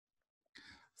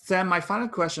Sam, my final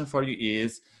question for you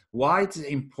is, why it's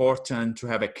important to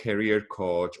have a career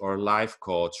coach or life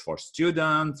coach for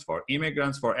students, for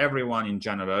immigrants, for everyone in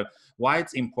general? Why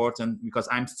it's important? Because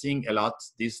I'm seeing a lot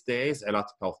these days, a lot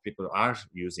of people are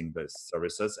using these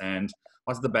services, and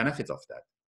what's the benefit of that?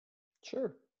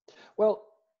 Sure. Well,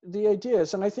 the idea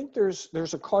is, and I think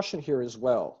there's a caution here as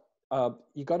well.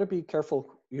 You got to be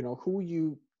careful, who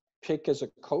you pick as a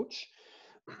coach.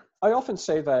 I often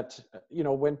say that,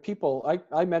 when people,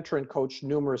 I mentor and coach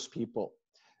numerous people,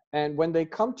 and when they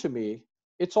come to me,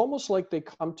 it's almost like they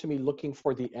come to me looking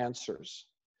for the answers.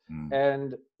 Mm.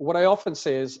 And what I often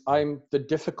say is, I'm the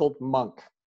difficult monk.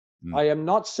 Mm. I am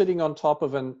not sitting on top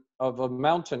of a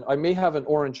mountain. I may have an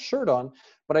orange shirt on,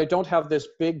 but I don't have this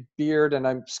big beard and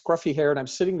I'm scruffy hair and I'm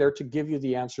sitting there to give you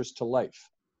the answers to life.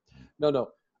 No.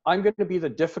 I'm going to be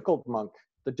the difficult monk.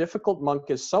 The difficult monk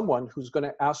is someone who's going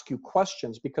to ask you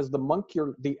questions, because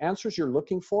the answers you're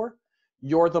looking for,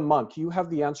 you're the monk. You have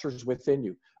the answers within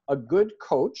you. A good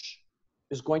coach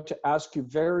is going to ask you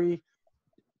very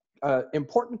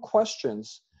important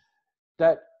questions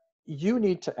that you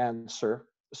need to answer.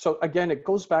 So again, it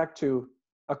goes back to,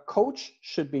 a coach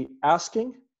should be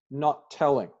asking, not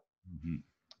telling. Mm-hmm.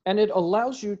 And it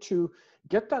allows you to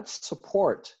get that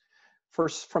support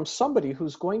from somebody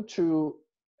who's going to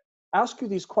ask you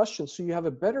these questions, so you have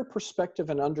a better perspective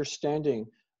and understanding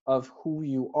of who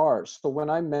you are. So when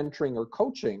I'm mentoring or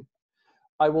coaching,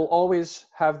 I will always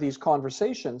have these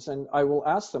conversations, and I will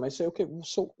ask them, I say, okay,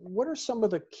 so what are some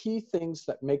of the key things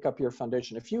that make up your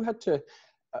foundation? If you had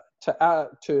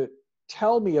to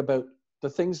tell me about the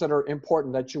things that are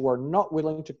important that you are not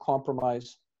willing to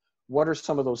compromise, what are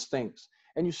some of those things?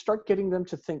 And you start getting them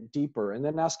to think deeper, and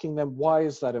then asking them, why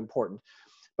is that important?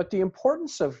 But the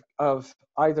importance of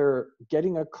either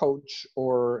getting a coach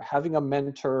or having a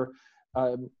mentor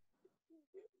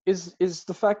is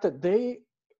the fact that they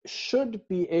should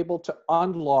be able to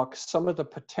unlock some of the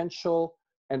potential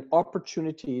and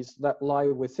opportunities that lie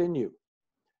within you.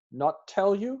 Not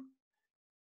tell you,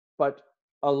 but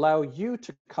allow you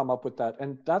to come up with that.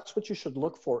 And that's what you should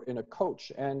look for in a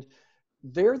coach. And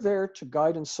they're there to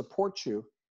guide and support you.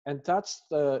 And that's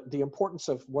the importance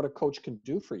of what a coach can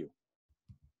do for you.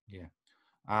 Yeah,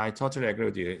 I totally agree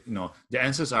with you. The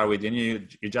answers are within you.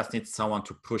 You just need someone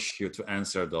to push you to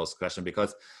answer those questions,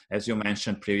 because as you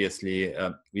mentioned previously,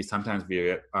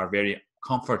 we are very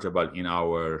comfortable in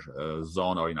our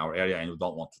zone or in our area, and we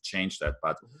don't want to change that.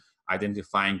 But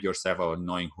identifying yourself or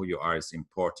knowing who you are is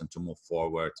important to move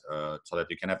forward, so that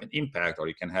you can have an impact, or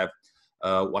you can have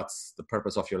what's the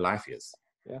purpose of your life is.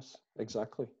 Yes,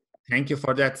 exactly. Thank you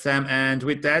for that, Sam. And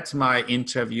with that, my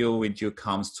interview with you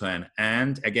comes to an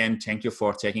end. Again, thank you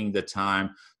for taking the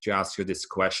time to ask you these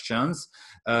questions.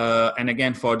 And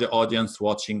again, for the audience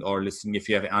watching or listening, if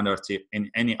you have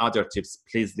any other tips,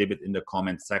 please leave it in the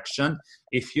comment section.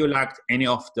 If you liked any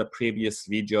of the previous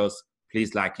videos,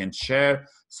 please like and share,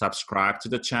 subscribe to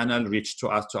the channel, reach to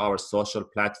us to our social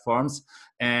platforms.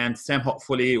 And Sam,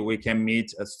 hopefully we can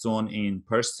meet soon in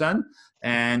person.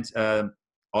 And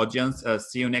audience,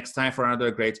 see you next time for another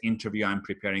great interview I'm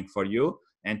preparing for you.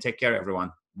 And take care,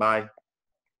 everyone. Bye.